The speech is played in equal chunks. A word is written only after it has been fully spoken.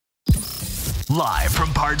Live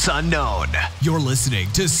from parts unknown, you're listening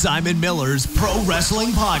to Simon Miller's Pro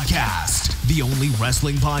Wrestling Podcast, the only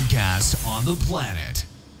wrestling podcast on the planet,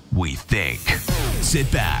 we think. Sit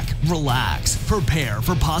back, relax, prepare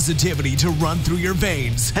for positivity to run through your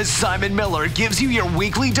veins as Simon Miller gives you your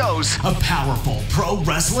weekly dose of powerful pro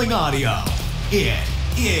wrestling audio. It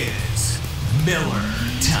is Miller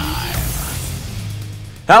Time.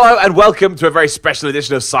 Hello and welcome to a very special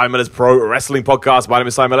edition of Simon Miller's Pro Wrestling Podcast. My name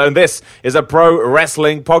is Simon Miller and this is a Pro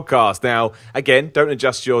Wrestling Podcast. Now, again, don't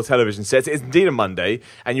adjust your television sets. It is indeed a Monday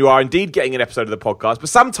and you are indeed getting an episode of the podcast. But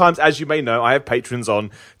sometimes, as you may know, I have patrons on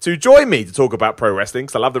to join me to talk about pro wrestling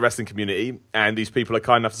because I love the wrestling community and these people are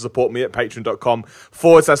kind enough to support me at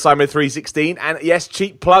patreon.com/Simon316. And yes,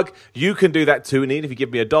 cheap plug, you can do that too. And even if you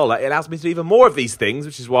give me $1, it allows me to do even more of these things,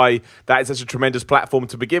 which is why that is such a tremendous platform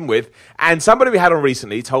to begin with. And somebody we had on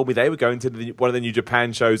recently told me they were going to one of the New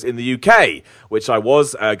Japan shows in the UK, which I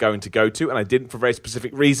was going to go to, and I didn't for a very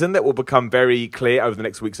specific reason that will become very clear over the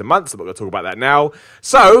next weeks and months. I'm not going to talk about that now.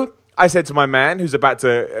 So I said to my man, who's about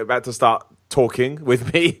to start talking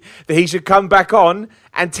with me, that he should come back on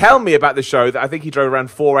and tell me about the show that I think he drove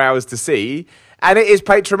around 4 hours to see, and it is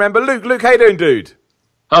Patreon member Luke. Luke, how you doing, dude?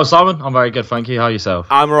 Oh, Simon, I'm very good, thank you. How are yourself?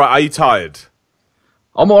 I'm all right. Are you tired?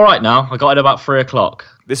 I'm all right now. I got in about 3 o'clock.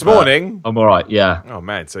 This morning? I'm all right, yeah. Oh,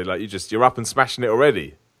 man. So, like, you're up and smashing it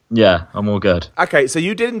already? Yeah, I'm all good. Okay, so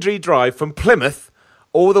you did indeed drive from Plymouth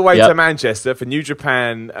all the way to Manchester for New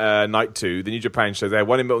Japan Night 2, the New Japan show. They had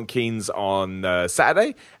one in Milton Keynes on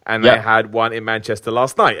Saturday, and they had one in Manchester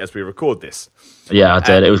last night as we record this. Yeah, I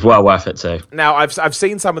did. It was well worth it too. Now, I've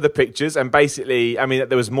seen some of the pictures, and basically, I mean,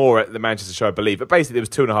 there was more at the Manchester show, I believe, but basically there was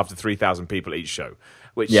 2,500 to 3,000 people each show,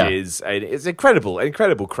 which is it's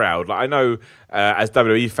incredible crowd. Like, I know as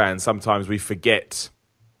WWE fans, sometimes we forget,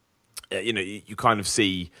 you kind of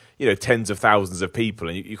see, tens of thousands of people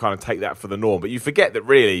and you kind of take that for the norm, but you forget that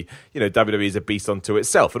really, WWE is a beast unto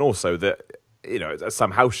itself, and also that, at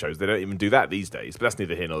some house shows, they don't even do that these days, but that's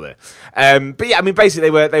neither here nor there. But yeah, I mean,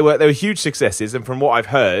 basically they were huge successes, and from what I've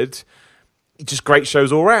heard, just great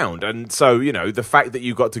shows all round. And so, the fact that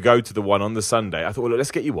you got to go to the one on the Sunday, I thought, well, look,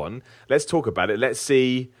 let's get you on. Let's talk about it. Let's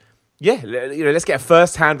see. Yeah, let's get a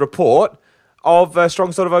first-hand report of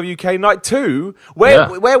Strong Style of UK Night 2.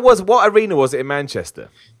 What arena was it in Manchester?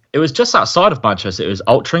 It was just outside of Manchester. It was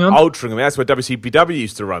Altrincham. Altrincham, that's where WCPW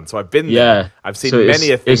used to run. So I've been there. I've seen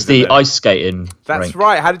many of things. It's the ice skating That's rink.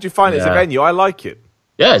 Right. How did you find it as a venue? I like it.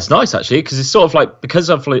 Yeah, it's nice actually, because it's sort of like, because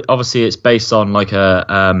obviously it's based on like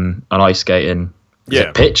an ice skating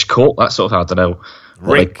pitch, court, that sort of, I don't know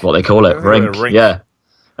what they call it, rink. Yeah.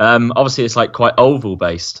 Obviously it's like quite oval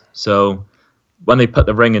based, so when they put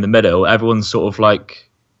the ring in the middle, everyone's sort of like,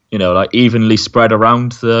 like evenly spread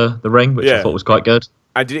around the ring, which I thought was quite good.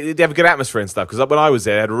 And did they have a good atmosphere and stuff? Because when I was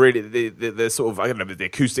there, they had really the sort of, I don't know, the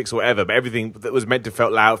acoustics or whatever, but everything that was meant to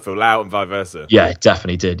feel loud, and vice versa. Yeah, it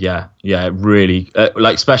definitely did. Yeah, really,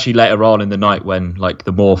 like especially later on in the night when like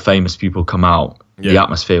the more famous people come out, the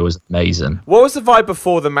atmosphere was amazing. What was the vibe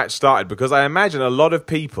before the match started? Because I imagine a lot of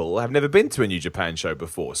people have never been to a New Japan show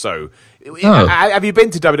before. So, have you been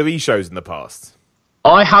to WWE shows in the past?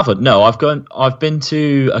 I haven't. No, I've been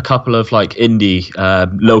to a couple of like indie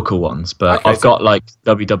local ones, but I've got like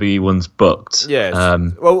WWE ones booked. Yes.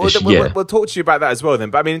 We'll talk to you about that as well then.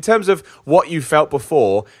 But I mean, in terms of what you felt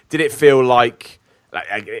before, did it feel like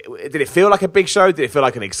a big show? Did it feel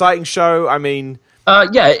like an exciting show? I mean,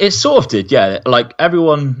 yeah, it sort of did. Yeah, like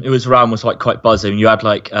everyone who was around was like quite buzzing. You had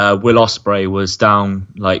like Will Ospreay was down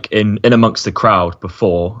like in amongst the crowd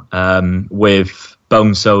before with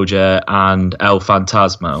Bone Soldier and El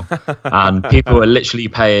Fantasmo, and people were literally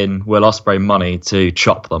paying Will Ospreay money to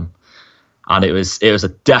chop them, and it was a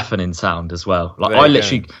deafening sound as well. Like I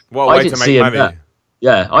didn't see him there.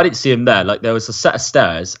 Yeah, I didn't see him there. Like there was a set of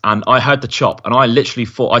stairs, and I heard the chop, and I literally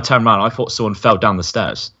thought, I turned around, and I thought someone fell down the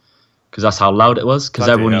stairs because that's how loud it was. Because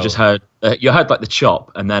everyone you just heard, you heard like the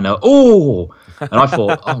chop, and then and I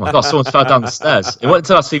thought, oh my god, someone fell down the stairs. It wasn't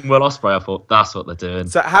until I seen Will Ospreay, I thought that's what they're doing.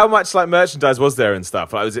 So how much like merchandise was there and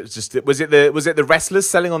stuff? Like, was it the wrestlers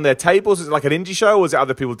selling on their tables? Was it like an indie show, or was it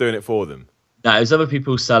other people doing it for them? No, it was other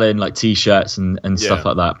people selling like T-shirts and stuff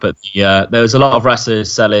like that. But there was a lot of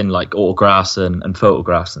wrestlers selling like autographs and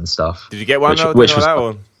photographs and stuff. Did you get one?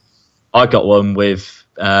 I got one with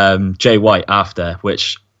Jay White after,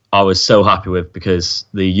 which I was so happy with because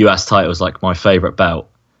the US title was like my favourite belt.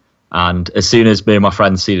 And as soon as me and my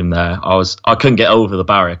friends seen him there, I couldn't get over the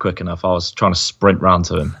barrier quick enough. I was trying to sprint round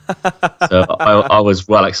to him. So I was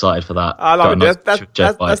well excited for that. I love it.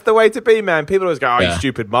 That's the way to be, man. People always go, you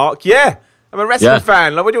stupid Mark. Yeah. I'm a wrestling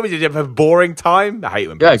fan. Like, what do you have a boring time? I hate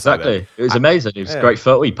when people Yeah, exactly. say It was amazing. It was a great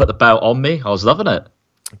photo. He put the belt on me. I was loving it.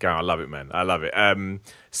 Okay, I love it, man. I love it.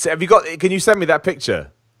 So have you got? Can you send me that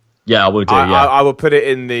picture? Yeah, I will do. I will put it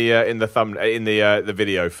in the thumb in the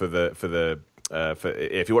video for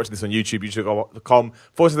if you're watching this on YouTube, youtube.com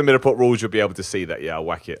 / the Middleport rules. You'll be able to see that. Yeah, I'll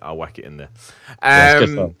whack it in there. It's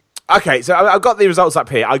good fun. Okay, so I've got the results up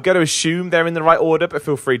here. I'm going to assume they're in the right order, but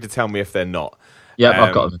feel free to tell me if they're not. Yeah,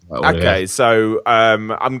 I've got them in the right order. Okay, so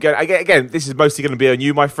I'm going again. This is mostly going to be on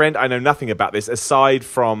you, my friend. I know nothing about this aside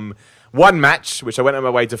from one match, which I went on my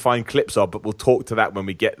way to find clips of, but we'll talk to that when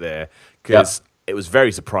we get there because it was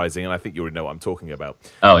very surprising, and I think you already know what I'm talking about.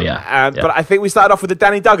 Oh yeah. But I think we started off with the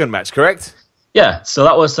Danny Duggan match, correct? Yeah, so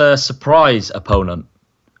that was a surprise opponent.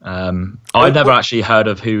 I'd never actually heard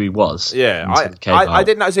of who he was. Yeah, I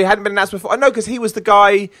didn't know. So he hadn't been announced before. I know because he was the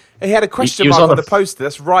guy. He had a question mark on the poster.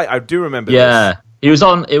 That's right. I do remember. Yeah, he was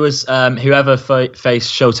on. It was whoever faced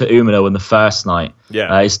Shota Umino in the first night.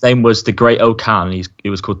 Yeah, his name was the Great Okan. He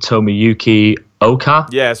was called Tomoyuki Oka.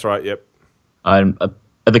 Yeah, that's right. Yep.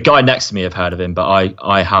 The guy next to me have heard of him, but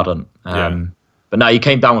I hadn't. But no, he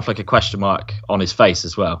came down with like a question mark on his face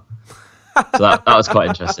as well. So that was quite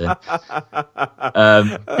interesting.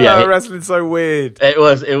 Wrestling's so weird. It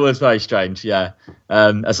was very strange, yeah.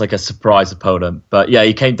 As like a surprise opponent, but yeah,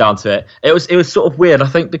 he came down to it. It was sort of weird, I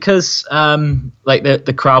think, because like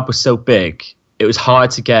the crowd was so big. It was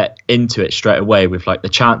hard to get into it straight away with like the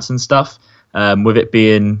chants and stuff. With it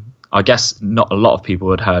being, I guess, not a lot of people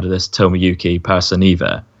had heard of this Tomoyuki person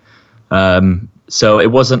either. So it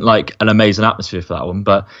wasn't like an amazing atmosphere for that one,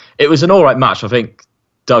 but it was an all right match. I think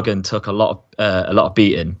Duggan took a lot of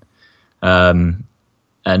beating, and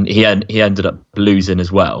he ended up losing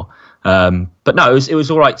as well. But no, it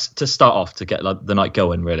was all right to start off to get like, the night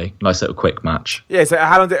going. Really nice little quick match. Yeah. So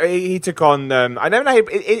how long did he took on? I never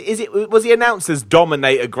know. Was he announced as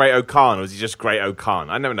Dominator Great Okan, or was he just Great Okan?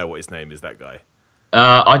 I never know what his name is. That guy.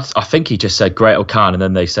 I think he just said Great Okan, and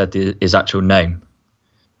then they said his actual name.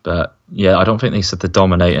 But yeah, I don't think they said the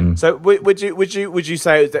dominating. So would you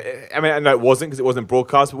say? I mean, I know it wasn't because it wasn't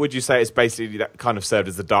broadcast. But would you say it's basically that kind of served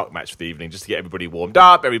as the dark match for the evening, just to get everybody warmed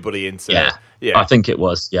up, everybody into? Yeah. I think it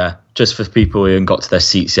was. Yeah, just for people who hadn't got to their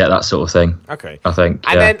seats yet, that sort of thing. Okay. I think.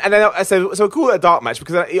 And then so call it a dark match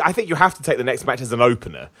because I think you have to take the next match as an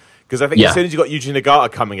opener because I think as soon as you got Yuji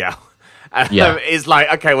Nagata coming out. Is like,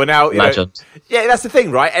 okay, well now legend. That's the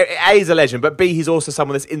thing, right? A, he's a legend, but B, he's also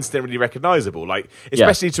someone that's instantly recognizable. Like,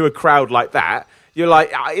 especially to a crowd like that, you're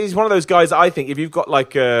like, he's one of those guys that I think if you've got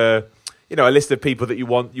like a list of people that you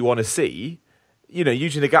want to see,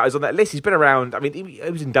 Yuji Nagata's on that list. He's been around. I mean, he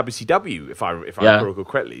was in WCW if I recall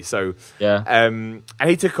correctly. So and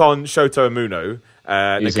he took on Shota Umino.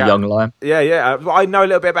 He's a young lion. Yeah. I know a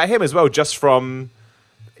little bit about him as well, just from.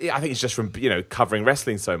 I think it's just from covering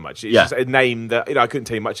wrestling so much. It's just a name that I couldn't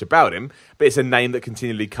tell you much about him, but it's a name that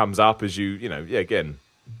continually comes up as again.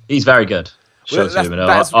 He's very good. Well,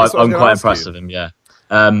 I'm quite impressed with him. Yeah,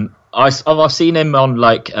 I've seen him on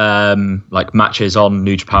like matches on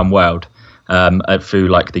New Japan World through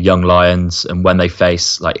like the Young Lions, and when they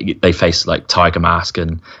face Tiger Mask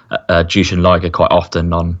and Jushin Liger quite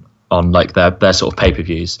often on like their sort of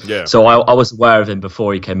pay-per-views. Yeah. So I was aware of him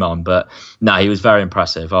before he came on, but no, he was very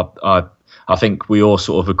impressive. I think we all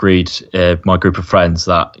sort of agreed, my group of friends,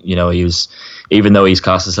 that he was, even though he's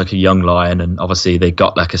classed as like a young lion, and obviously they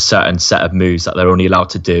got like a certain set of moves that they're only allowed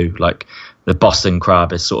to do, like the Boston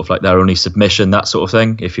Crab is sort of like their only submission, that sort of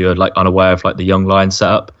thing, if you're like unaware of like the young lion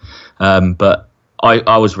setup. But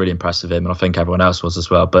I was really impressed with him, and I think everyone else was as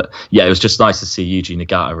well. But yeah, it was just nice to see Yuji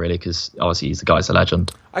Nagata, really, because obviously he's the guy's a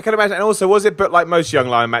legend. I can imagine. And also, was it booked like most Young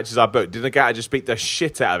Lion matches I booked? Did Nagata just beat the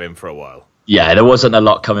shit out of him for a while? Yeah, there wasn't a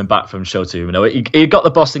lot coming back from Shota Umino. He got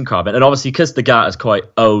the Boston Crab, and obviously because Nagata's quite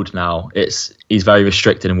old now, he's very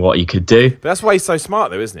restricted in what he could do. But that's why he's so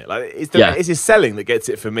smart, though, isn't it? Like it's his selling that gets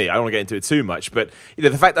it for me. I don't want to get into it too much, but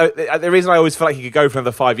the fact that the reason I always feel like he could go for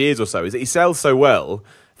another 5 years or so is that he sells so well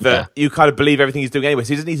that you kind of believe everything he's doing anyway. So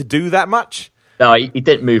he doesn't need to do that much. No, he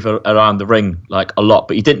didn't move around the ring like a lot,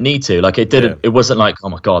 but he didn't need to. Like it didn't. It wasn't like, oh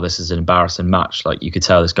my god, this is an embarrassing match. Like you could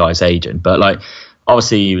tell this guy's aging, but like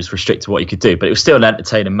obviously he was restricted to what he could do. But it was still an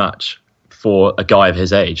entertaining match for a guy of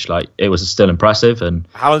his age. Like it was still impressive. And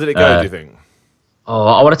how long did it go? Do you think? Oh,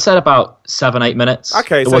 I would have said about 7-8 minutes.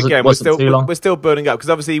 Okay, so again, we're still building up because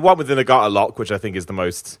obviously he won with the Nagata lock, which I think is the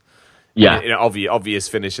most. Obvious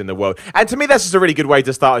finish in the world. And to me, that's just a really good way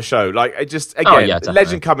to start a show. Like,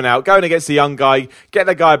 legend coming out, going against a young guy, get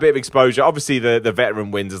the guy a bit of exposure. Obviously, the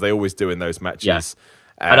veteran wins, as they always do in those matches. Yeah.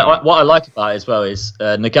 And what I like about it as well is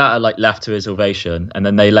Nagata left to his ovation, and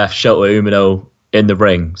then they left Shota Umino in the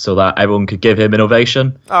ring so that everyone could give him an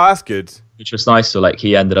ovation. Oh, that's good. Which was nice. So like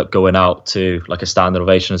he ended up going out to like a standing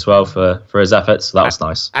ovation as well for his efforts. So that was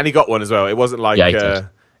nice. And he got one as well. It wasn't like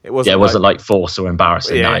it wasn't like forced or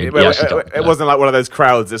embarrassing. Yeah, it wasn't like one of those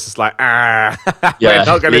crowds that's just like we're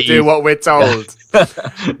not going to do what we're told.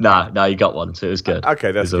 No, you got one, so it was good.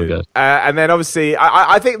 Okay, that's good. And then obviously,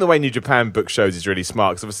 I think the way New Japan book shows is really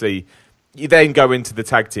smart because obviously you then go into the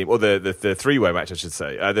tag team or the three-way match, I should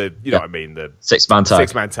say. You know what I mean? The six-man tag.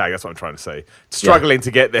 Six-man tag. That's what I'm trying to say. Struggling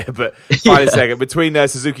to get there, but finally second between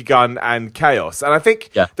Suzuki Gun and Chaos. And I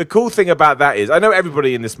think the cool thing about that is I know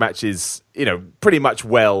everybody in this match is pretty much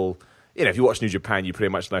well. If you watch New Japan, you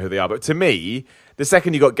pretty much know who they are. But to me, the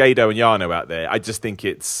second you got Gedo and Yano out there, I just think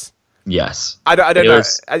it's. Yes. I don't know.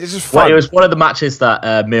 It's just fun. Well, it was one of the matches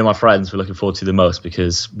that me and my friends were looking forward to the most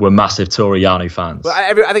because we're massive Toru Yano fans. Well,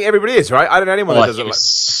 I think everybody is, right? I don't know anyone that doesn't like.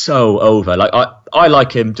 So over. Like I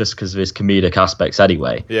like him just because of his comedic aspects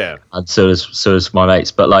anyway. Yeah. And so does my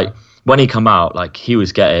mates. But like when he come out, like he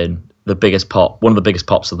was getting the biggest pop, one of the biggest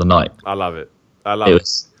pops of the night. I love it.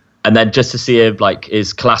 And then just to see him like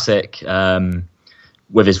his classic.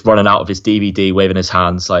 With his running out of his DVD, waving his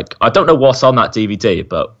hands, like I don't know what's on that DVD,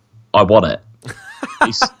 but I want it.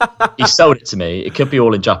 He sold it to me. It could be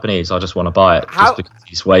all in Japanese. I just want to buy it just because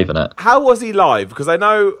he's waving it. How was he live? Because I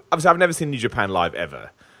know, obviously, I've never seen New Japan live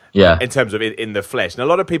ever. Yeah. In terms of in the flesh, and a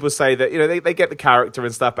lot of people say that they get the character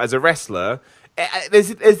and stuff. But as a wrestler, there's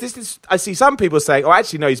this. I see some people saying, "Oh,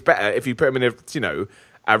 actually, no, he's better if you put him in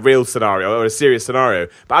a real scenario or a serious scenario."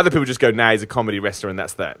 But other people just go, "Nah, he's a comedy wrestler, and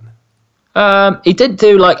that's that." He didn't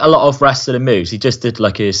do like a lot of wrestling moves. He just did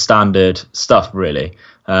like his standard stuff, really.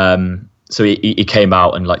 So he came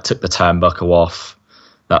out and like took the turnbuckle off,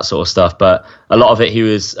 that sort of stuff. But a lot of it,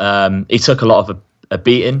 he took a lot of a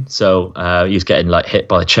beating. So he was getting like hit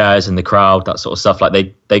by the chairs in the crowd, that sort of stuff. Like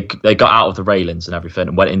they got out of the railings and everything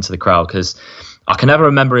and went into the crowd because I can never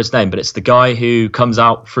remember his name, but it's the guy who comes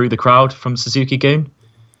out through the crowd from Suzuki-gun.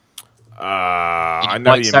 I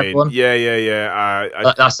know you mean. Everyone.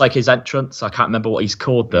 Yeah. That's like his entrance. I can't remember what he's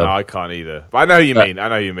called though. No, I can't either. But I know you mean.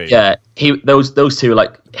 Yeah, those two,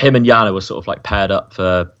 like him and Yano, were sort of like paired up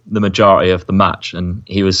for the majority of the match, and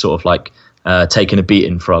he was sort of like taking a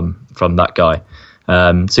beating from that guy.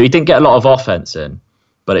 So he didn't get a lot of offense in,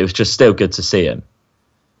 but it was just still good to see him.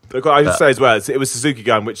 Look, I should say as well, it was Suzuki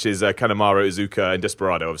Gun, which is Kanemaru, Iizuka, and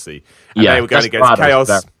Desperado, obviously. And they were going against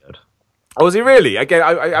Chaos. Oh, was he really? Again,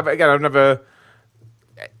 I've never.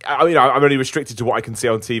 I'm only restricted to what I can see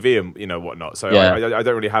on TV and whatnot. So I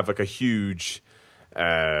don't really have like a huge.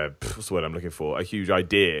 What's the word I'm looking for? A huge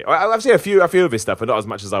idea. I've seen a few of his stuff, but not as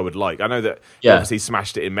much as I would like. I know that he obviously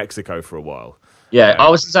smashed it in Mexico for a while. Yeah, I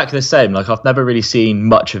was exactly the same. Like I've never really seen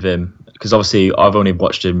much of him because obviously I've only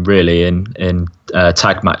watched him really in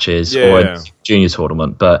tag matches or in junior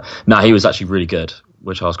tournament. But he was actually really good,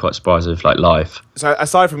 which I was quite surprised with, like live. So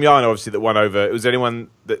aside from Yano, obviously that won over,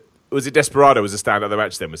 was it Desperado was a stand of the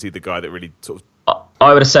match? Then was he the guy that really sort of?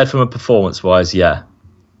 I would have said from a performance-wise, yeah,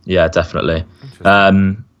 definitely.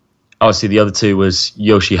 Obviously the other two was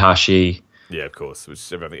Yoshihashi. Yeah, of course.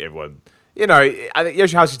 Which I think everyone, I think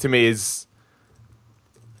Yoshihashi to me is.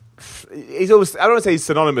 He's always. I don't want to say he's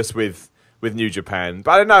synonymous with New Japan,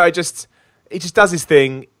 but I don't know. He just does his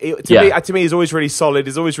thing. To me, he's always really solid.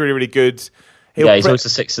 He's always really, really good. He's always a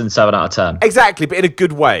 6 and 7 out of 10. Exactly, but in a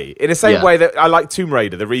good way. In the same way that I like Tomb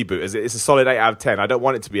Raider, the reboot. It's a solid 8 out of 10. I don't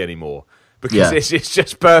want it to be anymore because it's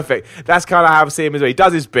just perfect. That's kind of how I see him as well. He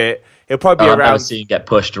does his bit. He'll probably be around. I've never seen him get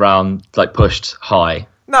pushed around, like pushed high.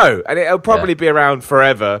 No, and it'll probably be around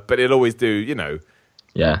forever, but it'll always do,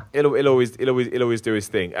 Yeah. He'll always do his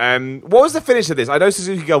thing. What was the finish of this? I know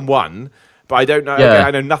Suzuki Gun won, but I don't know. Yeah.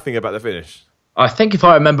 I know nothing about the finish. I think if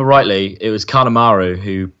I remember rightly, it was Kanemaru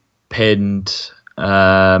who pinned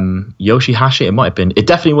Yoshihashi. It might have been. It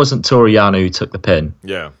definitely wasn't Toru Yano who took the pin.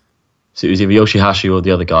 Yeah. So it was either Yoshihashi or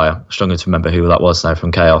the other guy. I'm struggling to remember who that was now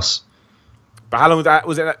from Chaos. But how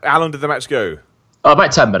long did the match go?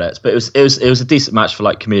 About 10 minutes, but it was a decent match for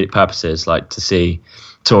like comedic purposes, like to see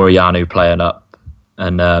Toru Yano playing up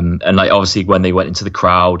and like obviously when they went into the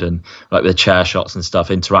crowd and like the chair shots and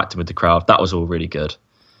stuff, interacting with the crowd, that was all really good.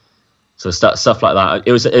 So stuff like that.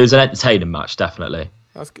 It was an entertaining match, definitely.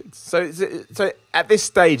 That's good. So at this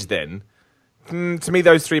stage, then, to me,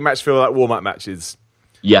 those 3 matches feel like warm-up matches.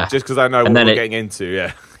 Yeah. Just because I know what we're getting into.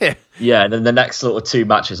 Yeah. Yeah, and then the next sort of 2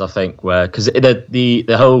 matches, I think, were because the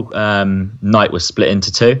whole night was split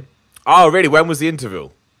into 2. Oh, really? When was the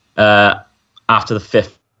interval? After the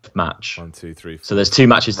 5th match. 1, 2, 3, 4. So there's 2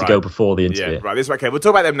 matches to go before the interview. Yeah, right. Okay, we'll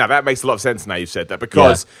talk about them now. That makes a lot of sense now you've said that,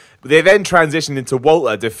 because they then transitioned into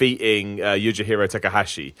Walter defeating Yujiro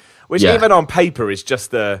Takahashi, which even on paper is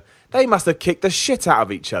just they must have kicked the shit out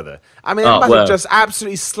of each other. I mean, they must have just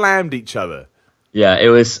absolutely slammed each other. Yeah, it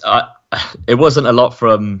was. It wasn't a lot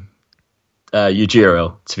from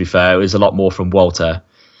Yujiro, to be fair. It was a lot more from Walter,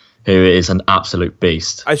 who is an absolute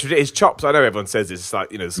beast. His chops, I know everyone says it's like,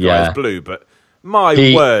 the sky is blue, but my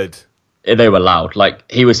word. They were loud. Like,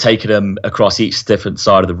 he was taking them across each different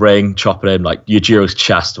side of the ring, chopping him. Like, Yujiro's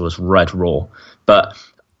chest was red raw. But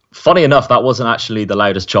funny enough, that wasn't actually the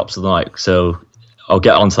loudest chops of the night. So I'll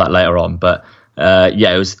get onto that later on. But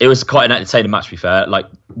it was quite an entertaining match, to be fair. Like,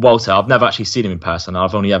 Walter, I've never actually seen him in person.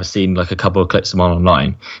 I've only ever seen like a couple of clips of him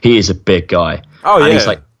online. He is a big guy. Oh,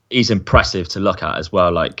 and he's impressive to look at as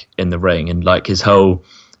well, like in the ring, and like his whole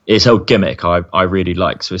gimmick I really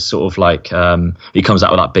like. So it's sort of like he comes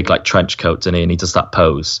out with that big like trench coat, doesn't he? And he does that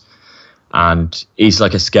pose, and he's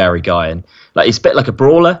like a scary guy, and like he's a bit like a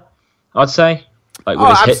brawler, I'd say. Like with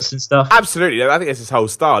his hits and stuff. Absolutely. I think it's his whole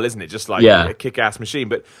style, isn't it? Just like a kick-ass machine.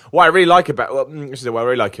 But what I really like about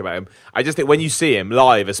him, I just think when you see him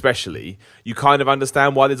live especially, you kind of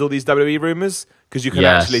understand why there's all these WWE rumours. Because you can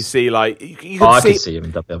actually see, like... I can see him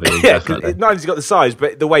in WWE, definitely. Not only has he got the size,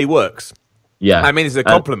 but the way he works. Yeah. I mean, it's a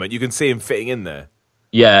compliment. You can see him fitting in there.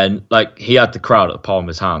 Yeah, and like he had the crowd at the palm of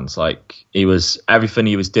his hands. Like everything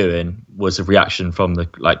he was doing was a reaction from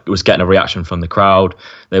was getting a reaction from the crowd.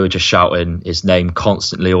 They were just shouting his name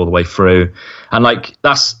constantly all the way through, and like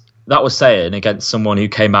that was saying against someone who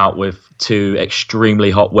came out with 2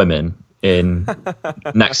 extremely hot women in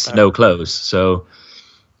next to no clothes. So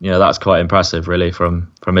that's quite impressive, really,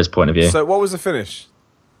 from his point of view. So what was the finish?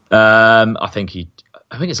 I think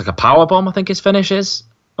it's like a power bomb. I think his finish is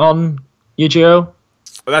on Yujiro.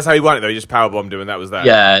 Well, that's how he won it, though. He just powerbombed him, and that was that.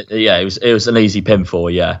 Yeah. It was an easy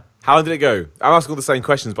pinfall. Yeah. How long did it go? I'm asking all the same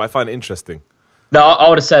questions, but I find it interesting. No, I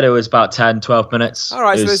would have said it was about 10, 12 minutes. All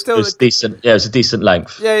right, so it's still... It was decent. Yeah, it was a decent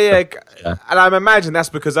length. Yeah. And I imagine that's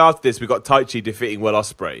because after this, we got Taichi defeating Will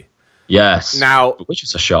Ospreay. Yes. Now... Which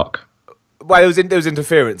was a shock. Well, there was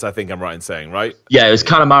interference, I think I'm right in saying, right? Yeah, it was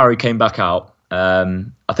Kanemaru came back out.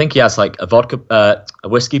 I think he has like a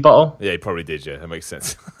whiskey bottle. Yeah, he probably did. Yeah, that makes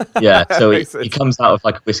sense. Yeah, so he comes out with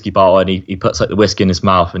like a whiskey bottle, and he puts like the whiskey in his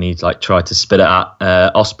mouth, and he like tried to spit it at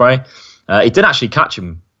Ospreay. He didn't actually catch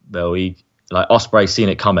him though. Ospreay seen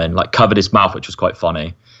it coming, like covered his mouth, which was quite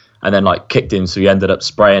funny, and then like kicked him, so he ended up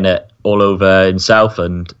spraying it all over himself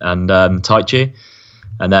and Taichi,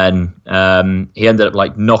 and then he ended up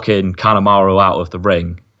like knocking Kanemaru out of the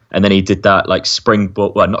ring. And then he did that like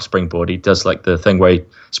springboard, well, not springboard. He does like the thing where he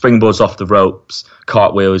springboards off the ropes,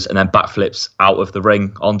 cartwheels, and then backflips out of the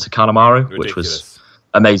ring onto Kanemaru, which was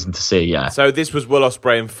amazing to see. Yeah. So this was Will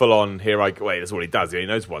Ospreay in full on. That's what he does. He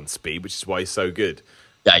knows one speed, which is why he's so good.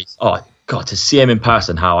 Yeah. Oh God, to see him in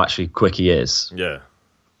person, how actually quick he is. Yeah.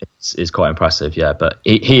 It's quite impressive. Yeah, but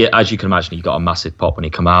he, as you can imagine, he got a massive pop when he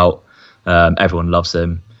come out. Everyone loves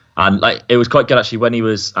him. And like it was quite good actually when he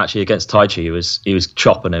was actually against Taichi. He was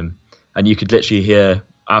chopping him, and you could literally hear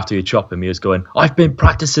after he chopped him, he was going, "I've been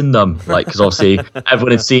practicing them," like because obviously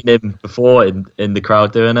everyone had seen him before in the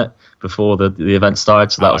crowd doing it before the event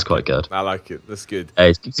started. So that was quite good. I like it. That's good.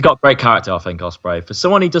 He's got great character, I think, Ospreay. For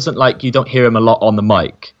someone who doesn't like, you don't hear him a lot on the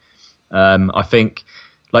mic. I think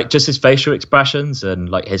like just his facial expressions and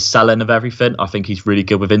like his selling of everything. I think he's really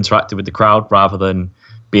good with interacting with the crowd rather than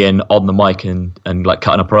being on the mic and like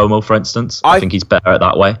cutting a promo, for instance. I think he's better at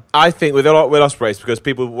that way. I think with Ospreay, because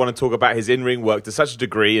people want to talk about his in-ring work to such a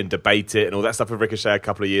degree and debate it and all that stuff with Ricochet a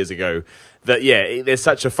couple of years ago, that, there's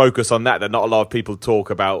such a focus on that not a lot of people talk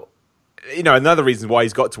about. Another reason why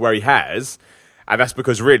he's got to where he has, and that's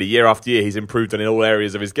because really, year after year, he's improved in all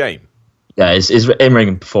areas of his game. Yeah, his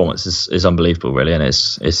in-ring performance is unbelievable, really, and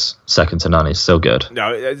it's second to none. He's so good.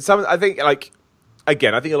 No, I think, like...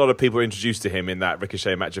 Again, I think a lot of people were introduced to him in that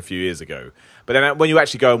Ricochet match a few years ago. But then when you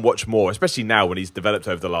actually go and watch more, especially now when he's developed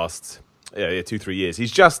over the last 2-3 years,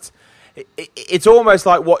 he's just... It's almost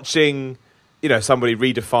like watching, somebody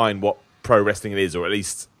redefine what pro wrestling is, or at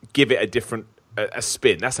least give it a different a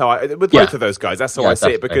spin. That's how with both of those guys, that's how I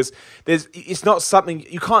see it. Because it's not something...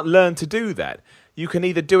 You can't learn to do that. You can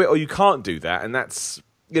either do it or you can't do that. And that's...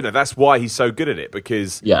 that's why he's so good at it,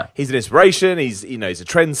 because he's an inspiration, he's a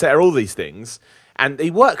trendsetter, all these things. And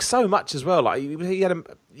he works so much as well. Like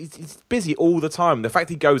he's busy all the time. The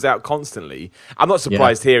fact he goes out constantly, I'm not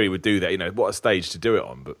surprised here he would do that. What a stage to do it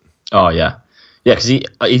on. But because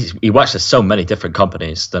he works at so many different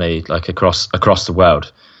companies than he like across the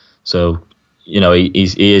world. So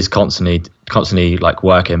he is constantly like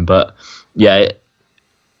working. But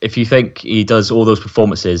if you think he does all those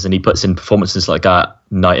performances and he puts in performances like that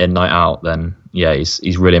night in, night out, then yeah,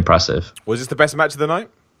 he's really impressive. Was this the best match of the night?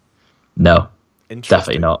 No,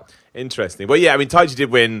 definitely not. Interesting. Well, yeah, I mean, Taichi did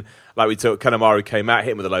win. Like we took, Kanemaru came out,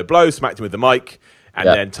 hit him with a low blow, smacked him with the mic, and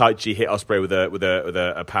then Taichi hit Ospreay with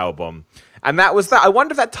a power bomb. And that was that. I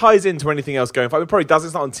wonder if that ties into anything else going forward. It probably does.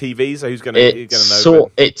 It's not on TV, so who's going to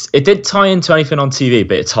know? It did tie into anything on TV,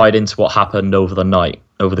 but it tied into what happened over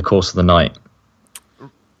the course of the night.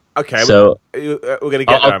 Okay, so we're going to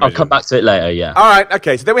get there. I'll come back to it later, yeah. All right,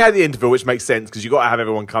 okay. So then we had the interval, which makes sense because you've got to have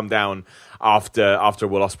everyone come down after a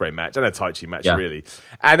Will Ospreay match and a Taichi match, really.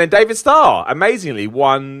 And then David Starr, amazingly,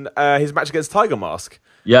 won his match against Tiger Mask.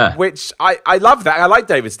 Yeah. Which, I love that. I like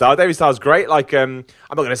David Starr. David Starr's great. Like, I'm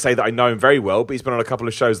not going to say that I know him very well, but he's been on a couple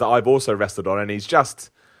of shows that I've also wrestled on, and he's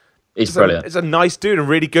brilliant. He's a nice dude and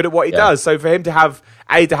really good at what he does. So for him to have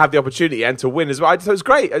the opportunity and to win as well, I thought it was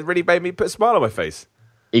great. It really made me put a smile on my face.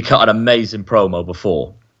 He cut an amazing promo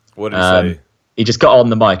before. What did he say? He just got on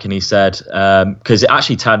the mic and he said, because it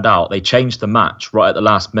actually turned out they changed the match right at the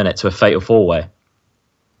last minute to a fatal 4-way.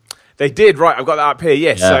 They did, right. I've got that up here,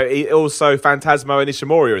 yes. Yeah. So he also Phantasmo and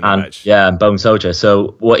Ishimori are in the match. Yeah, and Bone Soldier.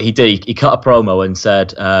 So what he did, he cut a promo and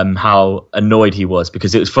said how annoyed he was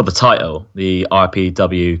because it was for the title, the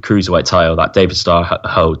RPW Cruiserweight title that David Starr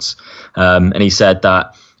holds. And he said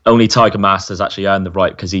that only Tiger Mask has actually earned the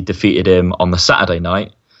right because he defeated him on the Saturday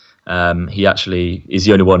night. He actually is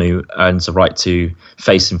the only one who earns the right to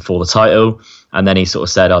face him for the title. And then he sort of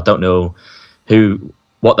said, I don't know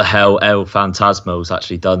what the hell El Phantasmo's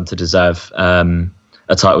actually done to deserve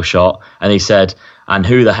a title shot. And he said, and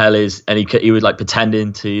who the hell is, and he was like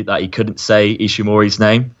pretending that he couldn't say Ishimori's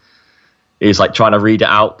name. He was like trying to read it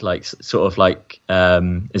out, like sort of like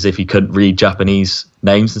as if he couldn't read Japanese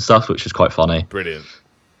names and stuff, which was quite funny. Brilliant.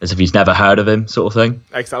 As if he's never heard of him, sort of thing.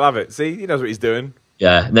 Excellent, I love it. See, he knows what he's doing.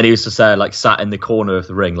 Yeah, and then he was just like sat in the corner of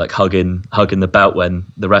the ring, like hugging the belt when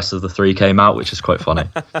the rest of the three came out, which is quite funny.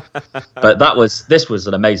 But this was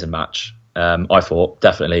an amazing match. I thought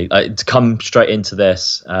definitely to come straight into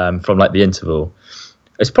this from like the interval.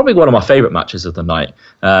 It's probably one of my favorite matches of the night,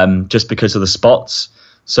 just because of the spots.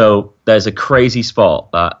 So there's a crazy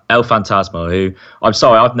spot that El Phantasmo, who I'm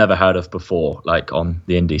sorry I've never heard of before, like on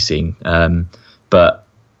the indie scene, but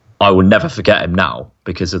I will never forget him now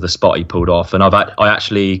because of the spot he pulled off. And I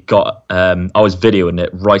actually got I was videoing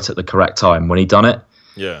it right at the correct time when he done it.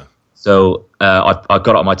 Yeah. So I got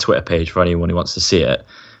it on my Twitter page for anyone who wants to see it.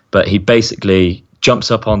 But he basically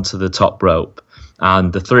jumps up onto the top rope,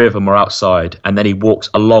 and the three of them are outside, and then he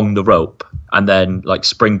walks along the rope and then like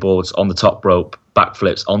springboards on the top rope,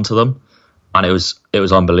 backflips onto them. And it was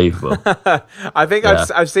unbelievable. I think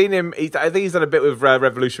I've seen him. I think he's done a bit with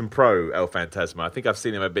Revolution Pro, El Phantasmo. I think I've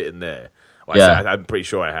seen him a bit in there. Well, I'm pretty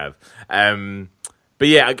sure I have. But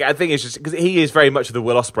yeah, I think it's just because he is very much of the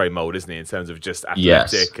Will Ospreay mold, isn't he? In terms of just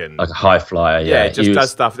athletic and like a high flyer. Yeah, just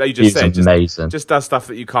does stuff that you just said. Amazing. Just does stuff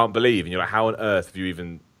that you can't believe, and you're like, how on earth have you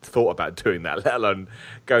even thought about doing that? Let alone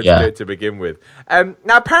going to do it to begin with.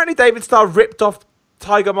 Now, apparently, David Starr ripped off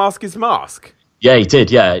Tiger Mask's mask. Yeah, he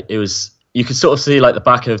did. Yeah, it was. You could sort of see like the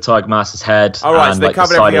back of Tiger Mask's head. All right, and, so they like,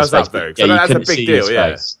 covered everything else up there. So that's a big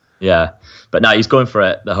deal, yeah. But now he's going for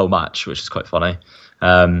it the whole match, which is quite funny.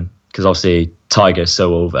 Because obviously Tiger's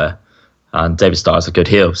so over, and David Starr's a good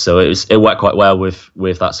heel, so it worked quite well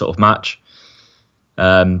with that sort of match.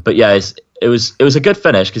 But yeah, it was a good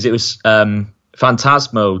finish because it was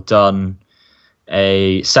Phantasmo done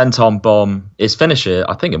a senton bomb. His finisher,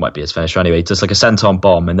 I think it might be his finisher anyway. Just like a senton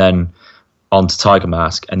bomb, and then onto Tiger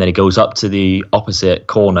Mask, and then he goes up to the opposite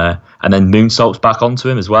corner and then moonsaults back onto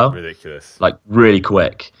him as well. Ridiculous. Like really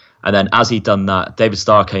quick. And then as he'd done that, David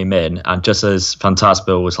Starr came in, and just as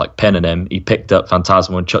Phantasmo was like pinning him, he picked up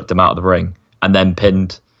Phantasmo and chucked him out of the ring, and then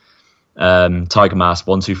pinned Tiger Mask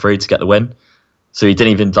 1, 2, 3 to get the win. So he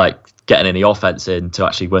didn't even like getting any offense in to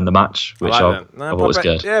actually win the match, which I thought was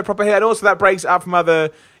good. Yeah, proper hit. And also that breaks it up from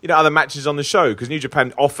other matches on the show, because New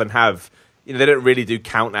Japan often have, they don't really do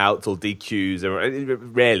count outs or DQs, or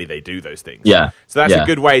rarely they do those things. Yeah. So that's a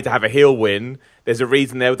good way to have a heel win. There's a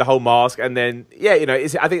reason there with the whole mask, and then I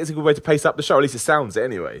think it's a good way to pace up the show. At least it sounds it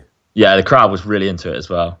anyway. Yeah, the crowd was really into it as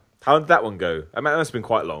well. How did that one go? I mean, that must have been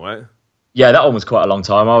quite long, right? Yeah, that one was quite a long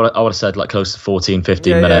time. I would have said like close to 14,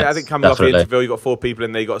 15 minutes. Yeah, I think coming off the interview, you got 4 people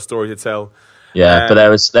in there, you got a story to tell. Yeah, but there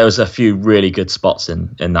was a few really good spots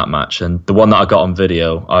in that match, and the one that I got on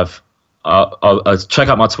video, I'll check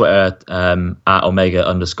out my Twitter at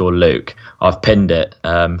Omega_Luke. I've pinned it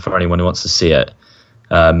for anyone who wants to see it.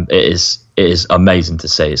 It is amazing to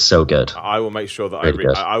see. It's so good. I will make sure that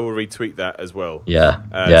I will retweet that as well. Yeah,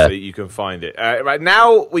 so that you can find it. Right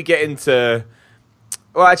now we get into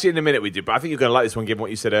Well, actually, in a minute we do, but I think you're going to like this one given what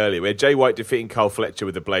you said earlier, where Jay White defeating Carl Fletcher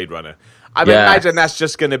with the Blade Runner. I imagine that's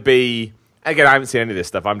just going to be... Again, I haven't seen any of this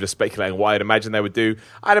stuff. I'm just speculating what I'd imagine they would do.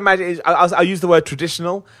 I'd imagine... I'll use the word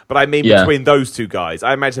traditional, but I mean between those two guys.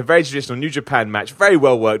 I imagine a very traditional New Japan match, very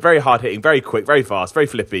well worked, very hard-hitting, very quick, very fast, very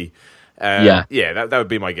flippy. Yeah, that would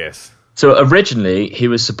be my guess. So originally, he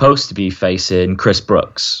was supposed to be facing Chris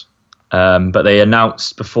Brooks, but they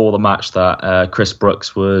announced before the match that Chris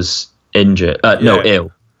Brooks was injured,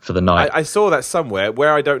 ill for the night. I saw that somewhere,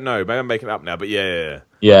 where I don't know. Maybe I'm making it up now, but yeah.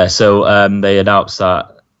 Yeah, so they announced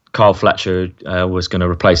that Carl Fletcher was going to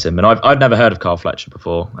replace him, and I'd never heard of Carl Fletcher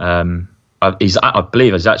before. I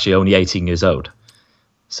believe he's actually only 18 years old,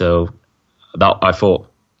 so that I thought,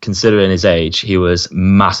 considering his age, he was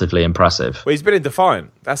massively impressive. Well, he's been in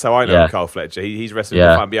Defiant. That's how I know Carl Fletcher. He's wrestled in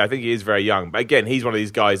Defiant. But I think he is very young. But again, he's one of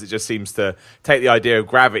these guys that just seems to take the idea of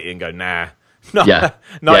gravity and go, nah. Not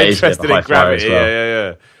interested in gravity. Well.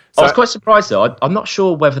 Yeah. So, I was quite surprised though. I'm not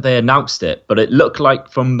sure whether they announced it, but it looked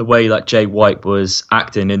like from the way that Jay White was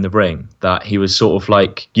acting in the ring that he was sort of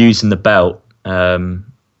like using the belt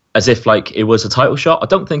as if like it was a title shot. I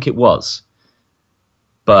don't think it was,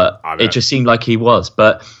 but it just seemed like he was.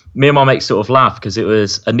 But me and my mates sort of laughed because it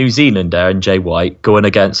was a New Zealander and Jay White going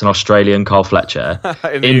against an Australian Carl Fletcher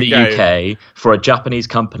in the UK for a Japanese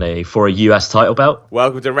company for a US title belt.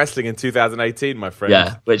 Welcome to wrestling in 2018, my friend.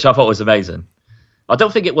 Yeah, which I thought was amazing. I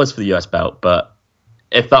don't think it was for the US belt, but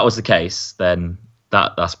if that was the case, then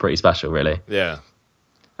that's pretty special, really. Yeah.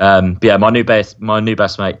 But yeah, my new best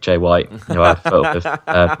mate Jay White, who I fought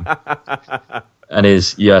with, and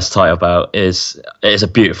his US title belt is a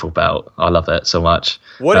beautiful belt. I love it so much.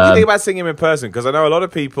 What did you think about seeing him in person? Because I know a lot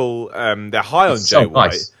of people they're high on Jay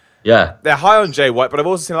White. Nice. Yeah, they're high on Jay White, but I've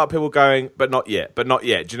also seen a lot of people going, but not yet. Do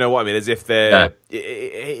you know what I mean? As if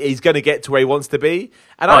he's going to get to where he wants to be.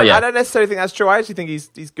 And I don't necessarily think that's true. I actually think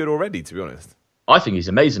he's good already, to be honest. I think he's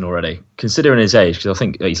amazing already, considering his age, because I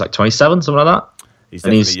think he's like 27, something like that. He's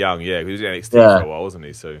definitely young, yeah. He was in NXT for a while, wasn't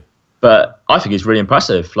he? So, but I think he's really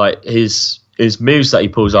impressive. Like his moves that he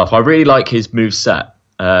pulls off, I really like his moveset.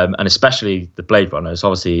 And especially the Blade Runners.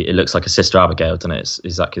 Obviously, it looks like a Sister Abigail, doesn't it? It's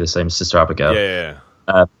exactly the same as Sister Abigail.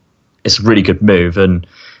 Yeah. It's a really good move, and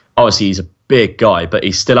obviously he's a big guy, but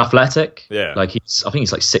he's still athletic. Yeah, like I think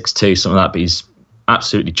he's like 6'2", something like that. But he's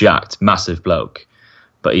absolutely jacked, massive bloke.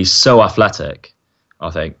 But he's so athletic, I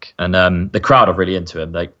think, and the crowd are really into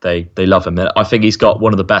him. They love him. I think he's got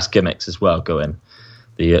one of the best gimmicks as well going.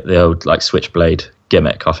 The old like switchblade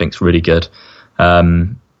gimmick, I think, is really good.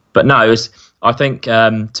 But no, it was. I think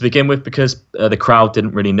to begin with, because the crowd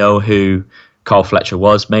didn't really know who Carl Fletcher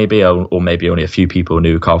was, maybe, or maybe only a few people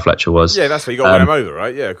knew who Carl Fletcher was. Yeah, that's what you got to win him over,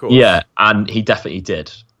 right? Yeah, of course. Yeah, and he definitely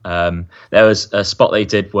did. There was a spot they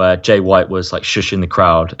did where Jay White was like shushing the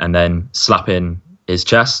crowd and then slapping his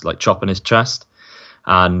chest, like chopping his chest,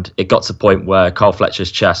 and it got to the point where Carl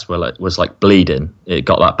Fletcher's chest was like bleeding. It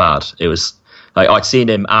got that bad. It was like I'd seen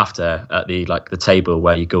him after at the table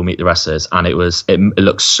where you go meet the wrestlers, and it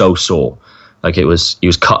looked so sore. Like he was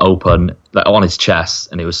cut open like on his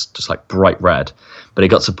chest, and it was just like bright red. But it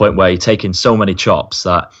got to the point where he'd taken so many chops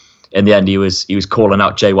that in the end he was calling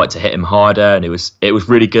out Jay White to hit him harder, and it was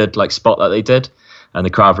really good like spot that they did, and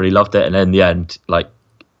the crowd really loved it. And in the end, like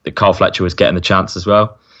the Carl Fletcher was getting the chance as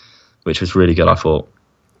well, which was really good, I thought.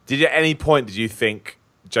 At any point did you think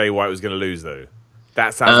Jay White was going to lose though?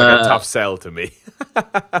 That sounds like a tough sell to me.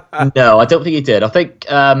 No, I don't think he did. I think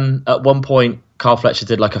at one point Carl Fletcher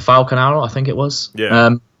did like a Falcon Arrow, I think it was,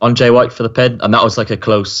 on Jay White for the pin, and that was like a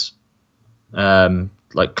close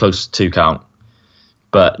 2 count.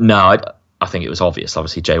 But no, I think it was obvious.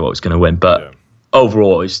 Obviously, Jay White was going to win, but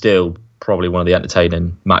overall, it was still probably one of the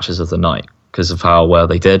entertaining matches of the night because of how well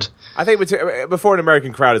they did. I think before an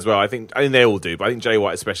American crowd as well. I think they all do, but I think Jay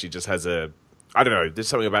White especially just has I don't know. There's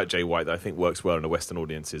something about Jay White that I think works well in the Western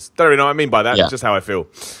audiences. Don't really know what I mean by that. It's just how I feel.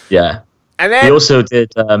 Yeah. And then he also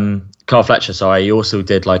did Carl Fletcher. Sorry, he also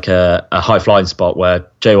did like a high flying spot where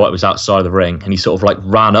Jay White was outside of the ring, and he sort of like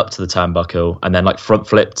ran up to the turnbuckle and then like front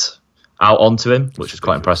flipped out onto him, which was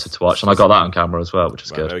quite impressive to watch. And I got that on camera as well, which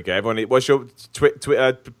was good. Okay, everyone, what's your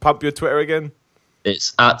Twitter? Pump your Twitter again.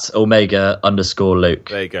 It's at @Omega_Luke.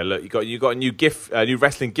 There you go. Look, you got a new new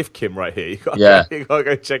wrestling gift Kim right here. You got to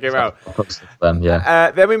go check him out.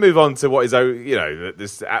 Then we move on to what is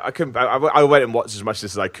this. I went and watched as much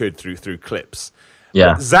as I could through clips.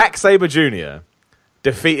 Yeah, Zack Sabre Jr.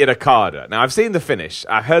 defeated Okada. Now I've seen the finish.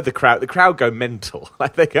 I heard the crowd go mental.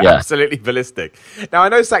 Like they go absolutely ballistic. Now I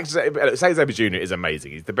know Zack Sabre Jr. is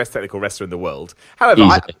amazing. He's the best technical wrestler in the world.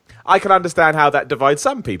 However, I can understand how that divides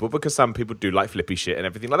some people, because some people do like flippy shit and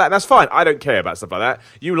everything like that. And that's fine. I don't care about stuff like that.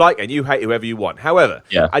 You like and you hate whoever you want. However,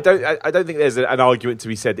 I don't think there's an argument to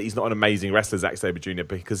be said that he's not an amazing wrestler, Zack Sabre Jr.,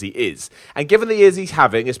 because he is. And given the years he's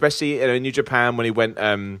having, especially in New Japan when he went,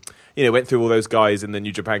 went through all those guys in the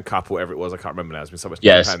New Japan Cup, or whatever it was, I can't remember now. There's been so much New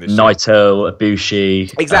Japan this Naito,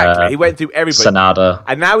 Ibushi. Exactly. He went through everybody. Sanada.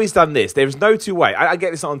 And now he's done this. There is no two way. I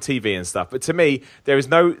get this on TV and stuff, but to me, there is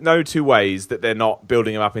no two ways that they're not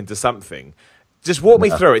building him up into something. Just walk me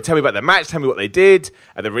through it. Tell me about the match. Tell me what they did,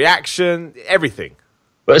 the reaction, everything.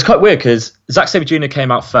 But it's quite weird because Zack Sabre Jr.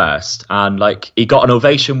 came out first, and like he got an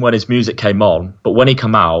ovation when his music came on. But when he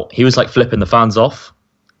came out, he was like flipping the fans off,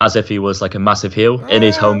 as if he was like a massive heel in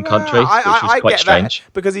his home country, which is quite strange.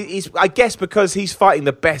 Because because he's fighting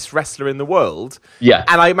the best wrestler in the world. Yeah.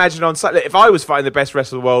 And I imagine if I was fighting the best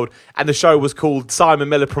wrestler in the world and the show was called Simon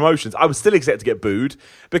Miller Promotions, I would still expect to get booed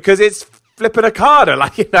because it's flipping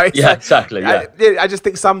Okada. Exactly. Yeah. I just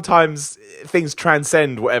think sometimes things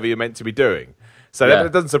transcend whatever you're meant to be doing. So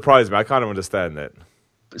that doesn't surprise me. I kind of understand that.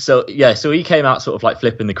 So he came out sort of like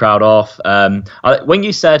flipping the crowd off. When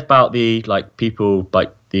you said about the like people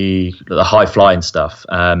like the high flying stuff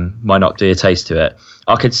might not do a taste to it,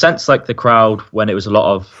 I could sense like the crowd when it was a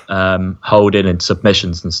lot of holding and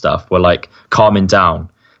submissions and stuff were like calming down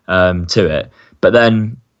to it. But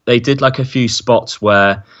then they did like a few spots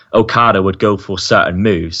where Okada would go for certain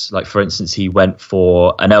moves. Like for instance, he went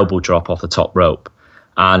for an elbow drop off the top rope,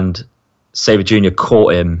 and Sabre Jr.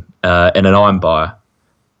 caught him in an armbar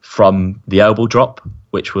from the elbow drop,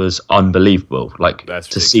 which was unbelievable. Like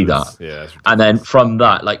to see that. Yeah, and then from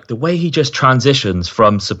that, like the way he just transitions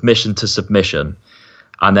from submission to submission,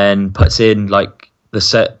 and then puts in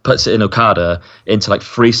Okada into like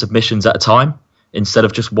 3 submissions at a time instead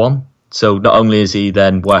of just 1. So not only is he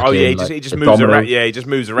then working, he just moves around. Yeah, he just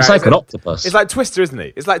moves around. It's like an octopus. It's like Twister, isn't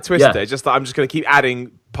he? It's like Twister. It's just that I'm just going to keep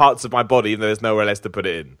adding parts of my body, even though there's nowhere else to put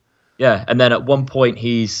it in. Yeah, and then at one point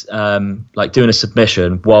he's like doing a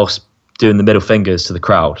submission whilst doing the middle fingers to the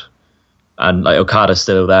crowd, and like Okada's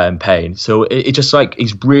still there in pain. So it just like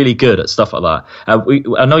he's really good at stuff like that.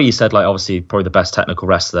 I know you said like obviously probably the best technical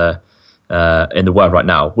wrestler in the world right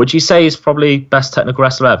now. Would you say he's probably best technical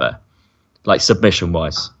wrestler ever, like submission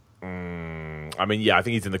wise? I mean, yeah, I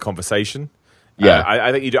think he's in the conversation. Yeah,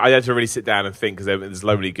 I think you do. I had to really sit down and think because there's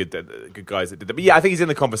lovely good guys that did that. But yeah, I think he's in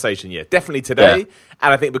the conversation. Yeah, definitely today. Yeah.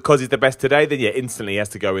 And I think because he's the best today, then yeah, instantly he has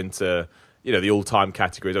to go into the all-time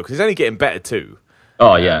category as well, because he's only getting better too.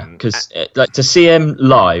 Oh yeah, because like to see him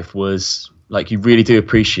live was like you really do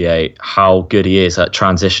appreciate how good he is at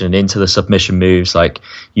transitioning into the submission moves. Like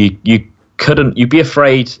you'd be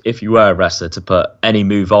afraid if you were a wrestler to put any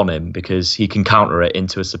move on him because he can counter it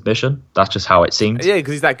into a submission. That's just how it seems. Yeah,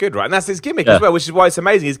 because he's that good, right? And that's his gimmick as well, which is why it's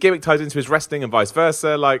amazing. His gimmick ties into his wrestling and vice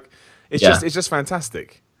versa. Like it's just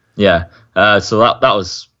fantastic. Yeah. So that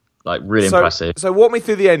was like really impressive. So walk me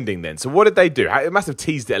through the ending then. So what did they do? It must have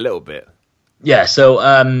teased it a little bit. Yeah. So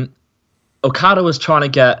Okada was trying to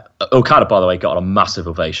get Okada. By the way, got a massive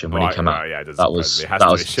ovation when he came out. Yeah, that was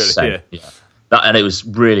insane. Yeah. And it was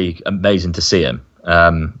really amazing to see him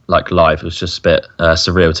like live. It was just a bit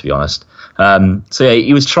surreal, to be honest. So yeah,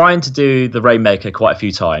 he was trying to do the Rainmaker quite a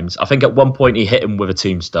few times. I think at one point he hit him with a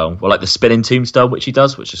tombstone, or like the spinning tombstone, which he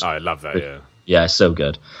does, which is I love that. Yeah, yeah, so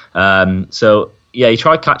good. So yeah, he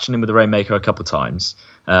tried catching him with the Rainmaker a couple of times,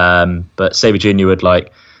 but Sabre Jr. would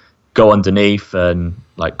like go underneath and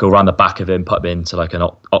like go around the back of him, put him into like an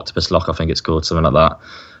octopus lock, I think it's called, something like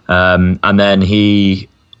that. And then he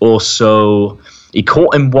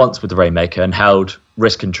caught him once with the Rainmaker and held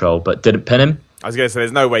wrist control, but didn't pin him. I was going to say,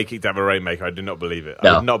 there's no way he kicked out a Rainmaker. I do not believe it.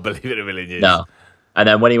 No. I would not believe it in a million years. No. And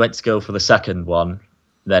then when he went to go for the second one,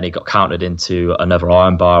 then he got countered into another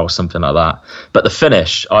armbar or something like that. But the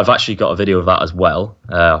finish, I've actually got a video of that as well.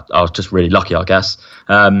 I was just really lucky, I guess.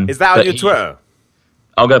 Is that on your Twitter?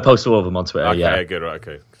 I'm going to post all of them on Twitter, Okay, good, right,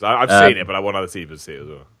 okay. Because I've seen it, but I want other people to see it as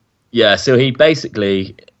well. Yeah, so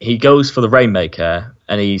he goes for the Rainmaker,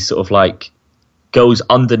 and he sort of like goes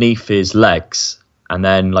underneath his legs and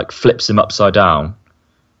then like flips him upside down.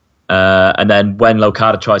 And then when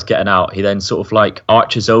Okada tries getting out, he then sort of like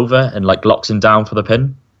arches over and like locks him down for the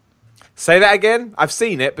pin. Say that again. I've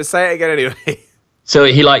seen it, but say it again anyway. So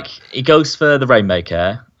he goes for the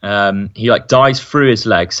Rainmaker. He like dives through his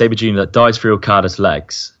legs. Sabre Jr. dives through Okada's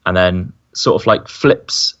legs and then sort of like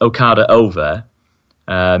flips Okada over.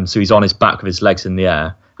 So he's on his back with his legs in the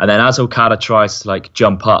air. And then as Okada tries to like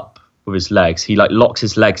jump up with his legs, he like locks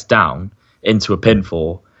his legs down into a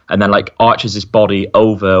pinfall and then like arches his body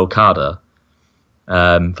over Okada.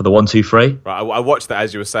 for the 1-2-3. Right, I watched that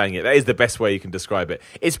as you were saying it. That is the best way you can describe it.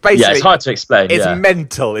 It's basically... it's hard to explain. It's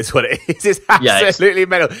mental, is what it is. It's absolutely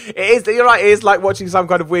mental. It is. You're right. It is like watching some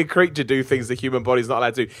kind of weird creature do things the human body's not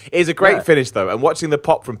allowed to do. It is a great finish, though, and watching the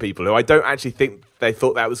pop from people who I don't actually think they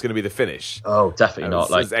thought that was going to be the finish. Oh, definitely not.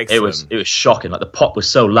 It was shocking. Like, the pop was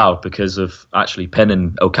so loud because of actually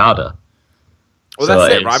pinning Okada. Well,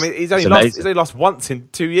 that's it, right? I mean, he's only lost once in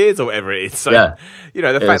 2 years or whatever it is. So,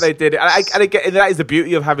 the fact they did it, and again, that is the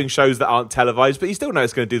beauty of having shows that aren't televised, but you still know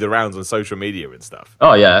it's going to do the rounds on social media and stuff.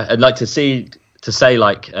 Oh yeah, and like to say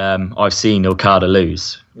I've seen Okada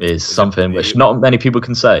lose is something which not many people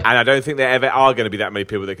can say. And I don't think there ever are going to be that many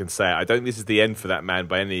people that can say it. I don't think this is the end for that man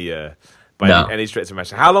by any stretch of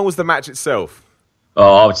imagination. How long was the match itself?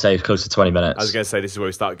 Oh, I would say close to 20 minutes. I was going to say this is where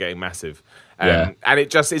we start getting massive. And it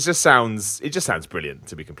just sounds brilliant,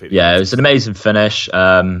 to be completely honest. It was an amazing finish.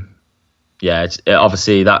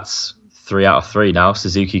 Obviously that's 3 out of 3 now.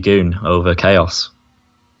 Suzuki-gun over Chaos,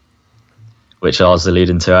 which I was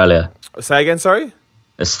alluding to earlier. Say again, sorry?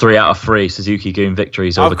 It's 3 out of 3 Suzuki-gun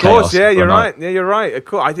victories over Chaos. Of course, you're right. Yeah, you're right. Of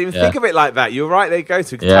course, I didn't even think of it like that. You're right. There you go.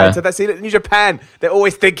 So that's New Japan. They're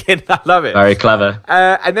always thinking. I love it. Very clever.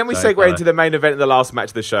 And then we segue into the main event in the last match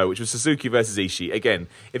of the show, which was Suzuki versus Ishii. Again,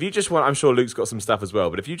 if you just want, I'm sure Luke's got some stuff as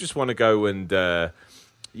well. But if you just want to go and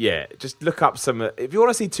just look up some. If you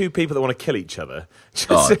want to see two people that want to kill each other,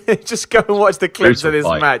 just go and watch the clips of this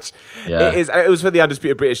match. Yeah. It was for the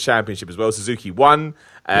Undisputed British Championship as well. Suzuki won.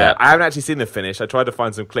 I haven't actually seen the finish. I tried to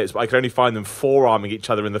find some clips, but I could only find them forearming each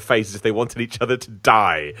other in the face as if they wanted each other to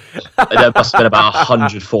die. There must have been about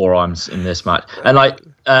 100 forearms in this match.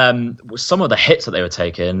 And some of the hits that they were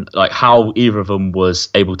taking, like how either of them was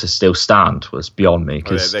able to still stand was beyond me.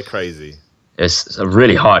 They're crazy. It's a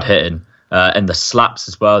really hard hitting. And the slaps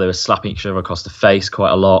as well. They were slapping each other across the face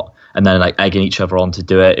quite a lot, and then like egging each other on to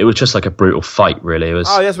do it. It was just like a brutal fight, really. It was.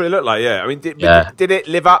 Oh, that's what it looked like. Yeah, I mean, did it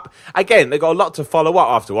live up? Again, they got a lot to follow up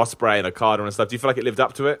after Ospreay and Okada and stuff. Do you feel like it lived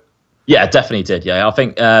up to it? Yeah, it definitely did. Yeah, I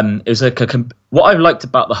think it was what I liked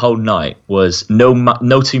about the whole night was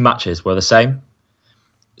no two matches were the same.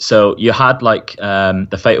 So you had like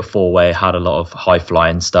the Fatal 4-Way had a lot of high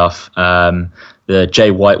flying stuff. The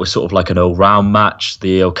Jay White was sort of like an all-round match.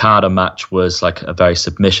 The Okada match was like a very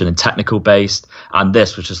submission and technical based. And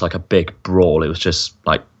this was just like a big brawl. It was just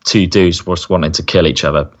like two dudes just wanting to kill each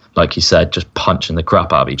other. Like you said, just punching the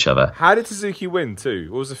crap out of each other. How did Suzuki win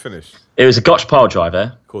too? What was the finish? It was a Gotch pile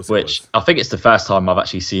driver, of course which I think it's the first time I've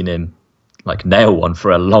actually seen him like nail one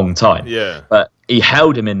for a long time. Yeah. But he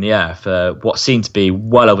held him in the air for what seemed to be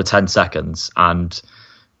well over 10 seconds. And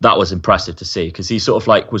that was impressive to see because he sort of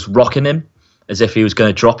like was rocking him as if he was going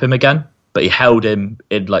to drop him again, but he held him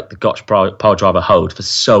in like the Gotch pile driver hold for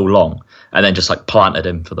so long, and then just like planted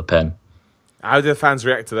him for the pin. How did the fans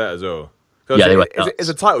react to that as well? Yeah, they went nuts. It's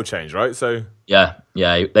a title change, right? So yeah,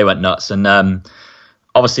 they went nuts, and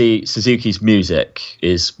obviously Suzuki's music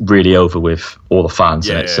is really over with all the fans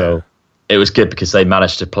in it. So it was good because they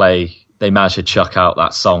managed to chuck out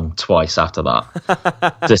that song twice after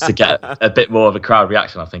that, just to get a bit more of a crowd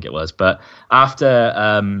reaction, I think it was. But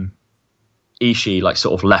after Ishii like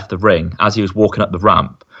sort of left the ring, as he was walking up the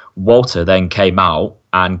ramp, Walter then came out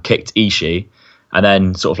and kicked Ishii, and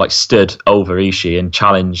then sort of like stood over Ishii and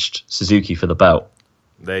challenged Suzuki for the belt.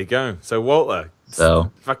 There you go. So Walter,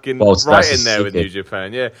 fucking Walter, right in there with New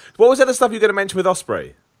Japan. Yeah. What was the other stuff you were going to mention with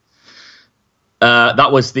Ospreay?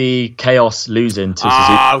 That was the Chaos losing to Suzuki.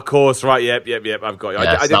 Ah, of course, right. Yep. I've got you.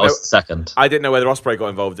 Yes, that was the second. I didn't know whether Ospreay got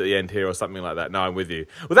involved at the end here or something like that. No, I'm with you.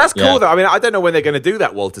 Well, that's cool, though. I mean, I don't know when they're going to do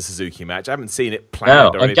that Walter Suzuki match. I haven't seen it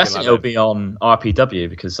planned or anything. I'm guessing it'll be on RPW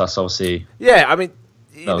because that's obviously... Yeah, I mean...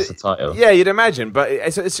 That was the title. Yeah, you'd imagine, but I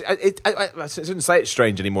shouldn't say it's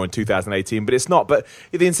strange anymore in 2018, but it's not. But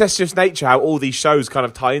the incestuous nature, how all these shows kind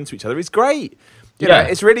of tie into each other, is great. You know,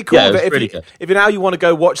 it's really cool that if now you want to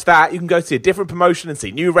go watch that, you can go see a different promotion and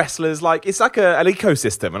see new wrestlers. Like it's like an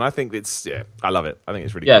ecosystem, and I think I love it. I think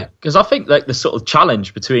it's really cool. Yeah, because I think like the sort of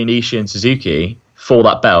challenge between Ishii and Suzuki for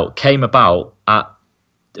that belt came about at,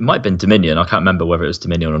 it might have been Dominion. I can't remember whether it was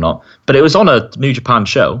Dominion or not, but it was on a New Japan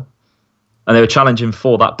show, and they were challenging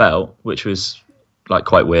for that belt, which was like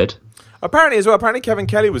quite weird. Apparently Kevin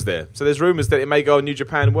Kelly was there, so there's rumours that it may go on New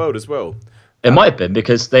Japan World as well. It might have been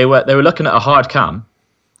because they were looking at a hard cam.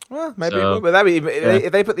 Well, maybe. But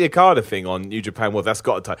if they put the Okada thing on New Japan World, that's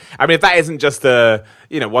got to. I mean, if that isn't just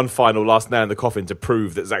one final last nail in the coffin to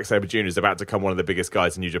prove that Zack Sabre Jr. is about to become one of the biggest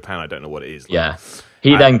guys in New Japan, I don't know what it is. Like. Yeah,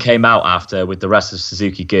 he then came out after with the rest of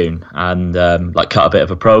Suzuki-gun and cut a bit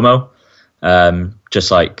of a promo.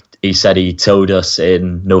 Just like he said, he told us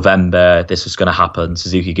in November this was going to happen.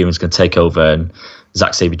 Suzuki-gun was going to take over, and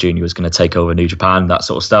Zack Sabre Jr. was going to take over New Japan, that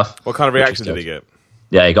sort of stuff. What kind of reaction did he get?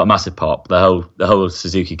 Yeah, he got a massive pop. The whole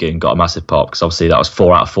Suzuki-gun got a massive pop because obviously that was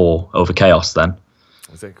 4 out of 4 over Chaos then.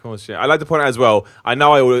 Of course, yeah. I like to point out as well, I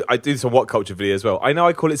know I do this on What Culture video as well. I know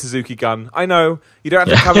I call it Suzuki Gun. I know. You don't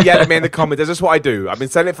have to come and yell at me in the comments. That's just what I do. I've been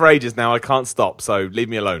saying it for ages now. I can't stop, so leave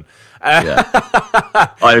me alone. I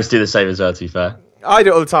always do the same as well, to be fair. I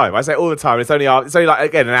do it all the time. I say it all the time. It's only like,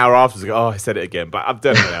 again, an hour afterwards. I go, I said it again, but I've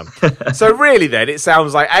done it now. So really then, it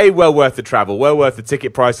sounds like, well worth the travel, well worth the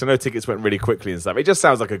ticket price. I know tickets went really quickly and stuff. It just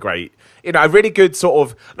sounds like a great, a really good sort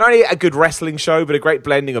of, not only a good wrestling show, but a great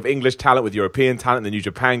blending of English talent with European talent, the New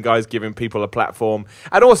Japan guys giving people a platform.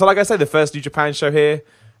 And also, like I said, the first New Japan show here,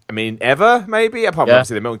 I mean, ever, maybe? Apart from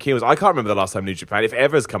obviously the Milton Keynes. I can't remember the last time New Japan, if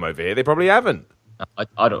ever's come over here. They probably haven't.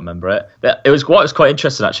 I don't remember it. It was quite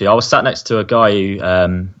interesting, actually. I was sat next to a guy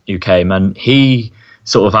who came, and he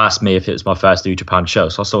sort of asked me if it was my first New Japan show.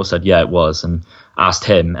 So I sort of said, yeah, it was, and asked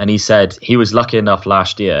him. And he said he was lucky enough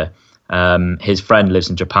last year. His friend lives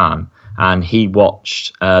in Japan, and he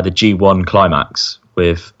watched the G1 climax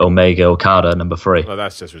with Omega Okada number 3. Oh,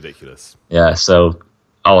 that's just ridiculous. Yeah, so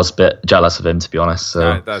I was a bit jealous of him, to be honest. So.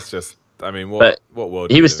 Right, that's just... I mean, what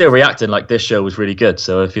world? He was still reacting like this show was really good.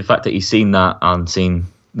 So if the fact that he's seen that and seen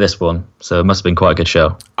this one, so it must have been quite a good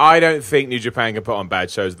show. I don't think New Japan can put on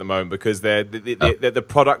bad shows at the moment because the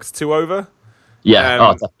product's too over. Yeah,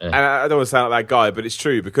 definitely. And I don't want to sound like that guy, but it's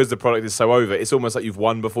true because the product is so over. It's almost like you've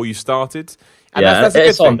won before you started. And that's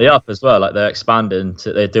it's on the up as well. Like they're expanding.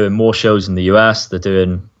 They're doing more shows in the US. They're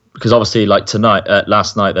doing because obviously like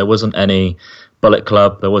last night there wasn't any Bullet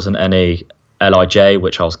Club. There wasn't any LIJ,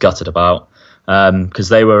 which I was gutted about, because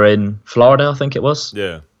they were in Florida, I think it was.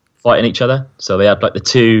 Yeah. Fighting each other. So they had like the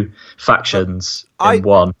two factions in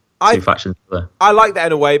one. Two factions. I like that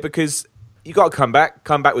in a way because you got to come back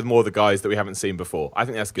with more of the guys that we haven't seen before. I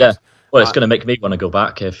think that's good. Yeah. Well, it's going to make me want to go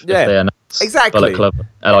back if they announce Bullet Club,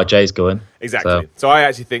 LIJ's going. Exactly. So I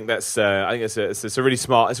actually think that's. I think it's a really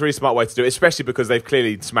smart. It's a really smart way to do it, especially because they've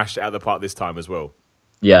clearly smashed it out of the park this time as well.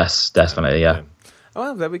 Yes, definitely. Yeah. Oh,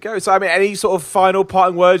 well, there we go. So, I mean, any sort of final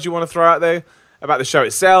parting words you want to throw out there about the show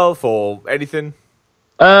itself or anything?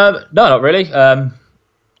 No, not really.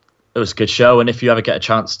 It was a good show, and if you ever get a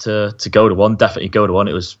chance to go to one, definitely go to one.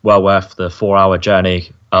 It was well worth the 4-hour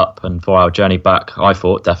journey up and 4-hour journey back, I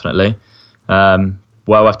thought, definitely. Well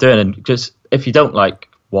worth doing. And just if you don't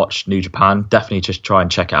watch New Japan, definitely just try and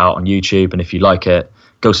check it out on YouTube, and if you like it,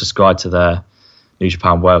 go subscribe to their New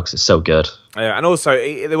Japan World because it's so good. Yeah, and also,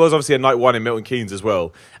 there was obviously a night 1 in Milton Keynes as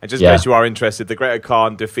well. And just in case you are interested, the Great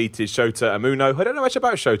Khan defeated Shota Umino. I don't know much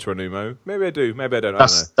about Shota Umino. Maybe I do. Maybe I don't.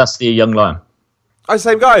 That's the Young Lion. Oh, the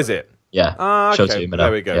same guy, is it? Yeah. Okay.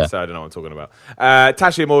 There we go. Yeah. So I don't know what I'm talking about.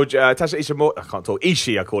 Tasha Ishimori, I can't talk.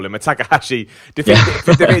 Ishii, I call him. Takahashi defeated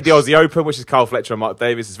the Aussie Open, which is Carl Fletcher and Mark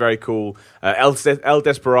Davis. It's very cool. El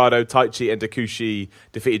Desperado, Taichi, and Takushi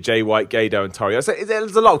defeated Jay White, Gedo, and Torio. So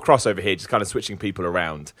there's a lot of crossover here, just kind of switching people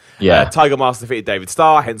around. Yeah. Tiger Mask defeated David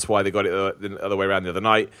Starr, hence why they got it the other way around the other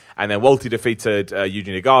night. And then Walty defeated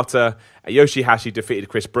Yuji Nagata. Yoshihashi defeated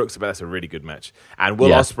Chris Brooks, but that's a really good match. And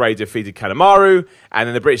Will Ospreay defeated Kanemaru. And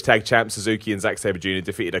then the British tag champs, Suzuki and Zack Sabre Jr.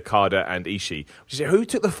 defeated Okada and Ishii. Who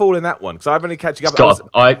took the fall in that one? Because I've only catching up.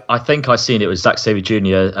 I think I seen it was Zack Sabre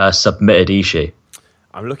Jr. Submitted Ishii.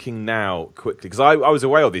 I'm looking now quickly because I was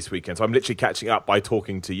away all this weekend, so I'm literally catching up by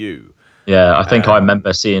talking to you. Yeah, I think I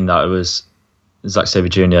remember seeing that it was Zack Sabre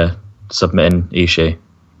Jr. submitting Ishii.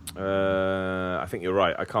 I think you're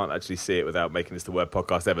right. I can't actually see it without making this the word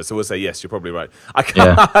podcast ever. So we'll say yes. You're probably right. I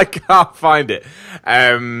can't find it,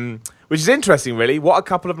 which is interesting, really. What a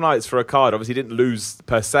couple of nights for Okada. Obviously, he didn't lose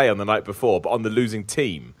per se on the night before, but on the losing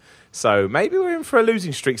team. So maybe we're in for a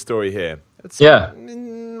losing streak story here. I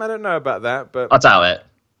don't know about that, but I doubt it.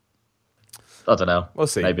 I don't know. We'll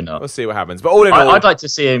see. Maybe not. We'll see what happens. But all in all, I'd like to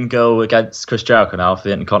see him go against Chris Jericho now for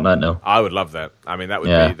the Intercontinental. I would love that. I mean, that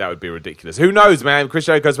would be ridiculous. Who knows, man? Chris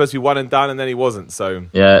Jericho's supposed to be one and done, and then he wasn't. So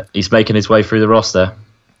yeah, he's making his way through the roster.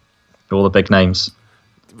 All the big names.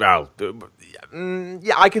 Well,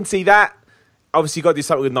 yeah, I can see that. Obviously, you got to do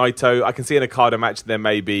something with Naito. I can see an Okada match. Then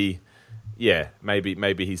maybe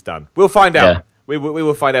he's done. We'll find out. Yeah. We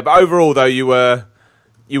will find out. But overall, though, you were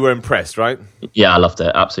impressed, right? Yeah, I loved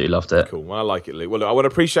it. Absolutely loved it. Cool. Well, I like it, Luke. Well, look, I want to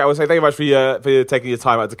appreciate. I want to say thank you much for taking your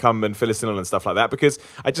time out to come and fill us in on and stuff like that because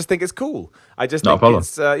I just think it's cool. I just think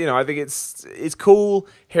it's I think it's cool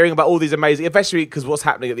hearing about all these amazing, especially because what's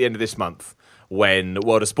happening at the end of this month. When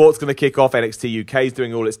World of Sport's going to kick off, NXT UK is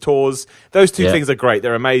doing all its tours. Those two things are great.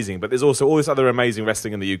 They're amazing. But there's also all this other amazing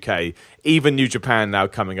wrestling in the UK. Even New Japan now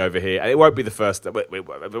coming over here. And it won't be the first, it won't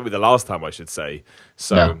be the last time, I should say.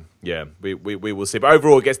 So, yeah we will see. But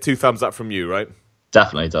overall, it gets 2 thumbs up from you, right?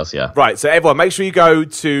 Definitely does, yeah. Right, so everyone, make sure you go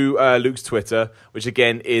to Luke's Twitter, which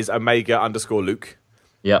again is Omega_Luke.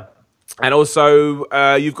 Yep. And also,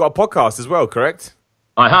 you've got a podcast as well, correct?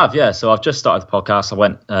 I have, yeah. So I've just started the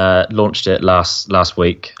podcast. I launched it last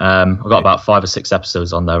week. I've got about 5 or 6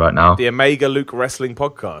 episodes on there right now. The Omega Luke Wrestling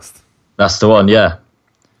Podcast. That's the one, yeah.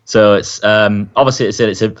 So it's obviously it's in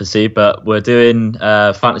its infancy, but we're doing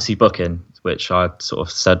fantasy booking, which I sort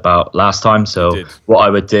of said about last time. So what I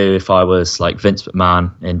would do if I was like Vince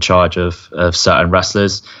McMahon in charge of certain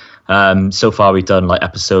wrestlers. So far we've done like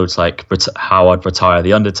episodes like how I'd retire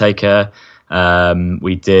The Undertaker.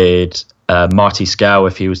 We did Marty Scurll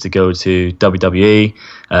if he was to go to WWE.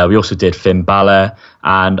 We also did Finn Balor.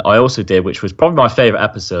 And I also did, which was probably my favourite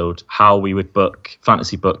episode, how we would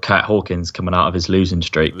fantasy book Kurt Hawkins coming out of his losing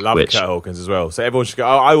streak. Love Kurt Hawkins as well. So everyone should go,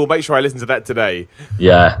 I will make sure I listen to that today.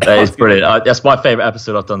 Yeah, that is brilliant. That's my favourite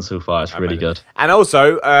episode I've done so far. It's really good. And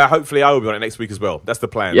also, hopefully I will be on it next week as well. That's the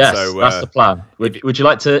plan. Yes, so, that's the plan. Would you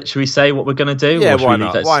like to, should we say what we're going to do? Yeah, why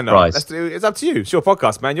not? Why not? It's up to you. It's your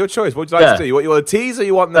podcast, man. Your choice. What would you like to do? You want a tease or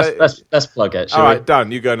you want the... Let's plug it, All right,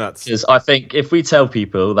 done. You go nuts. Because I think if we tell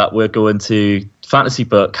people that we're going to fantasy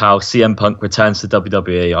book how CM Punk returns to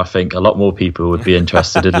WWE, I think a lot more people would be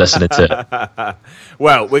interested in listening to it.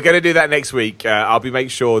 Well, we're going to do that next week. I'll be making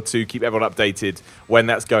sure to keep everyone updated when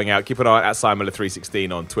that's going out. Keep an eye at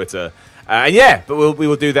SimonMiller316 on Twitter. But we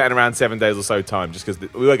will do that in around 7 days or so time, just because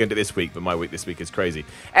we were going to do it this week, but my week this week is crazy.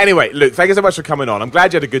 Anyway, Luke, thank you so much for coming on. I'm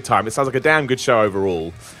glad you had a good time. It sounds like a damn good show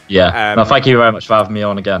overall. Yeah. Thank you very much for having me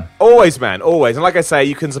on again. Always, man. Always. And like I say,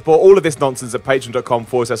 you can support all of this nonsense at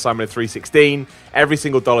patreon.com/SimonMiller316. Every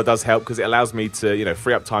single dollar does help because it allows me to,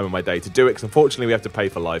 free up time in my day to do it, because unfortunately we have to pay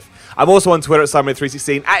for life. I'm also on Twitter at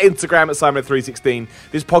SimonMiller316, at Instagram at SimonMiller316.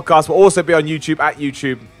 This podcast will also be on YouTube at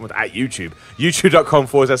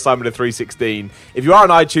youtube.com/SimonMiller316. If you are on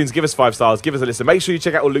iTunes, give us 5 stars, give us a listen. Make sure you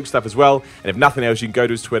check out all Luke's stuff as well. And if nothing else, you can go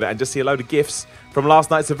to his Twitter and just see a load of GIFs from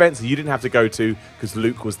last night's events that you didn't have to go to because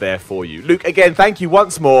Luke was there for you. Luke, again, thank you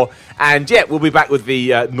once more. And we'll be back with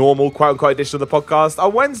the normal quote-unquote edition of the podcast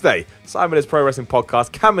on Wednesday. Simon's Pro Wrestling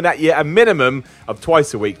Podcast coming at you a minimum of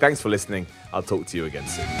twice a week. Thanks for listening. I'll talk to you again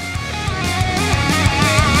soon.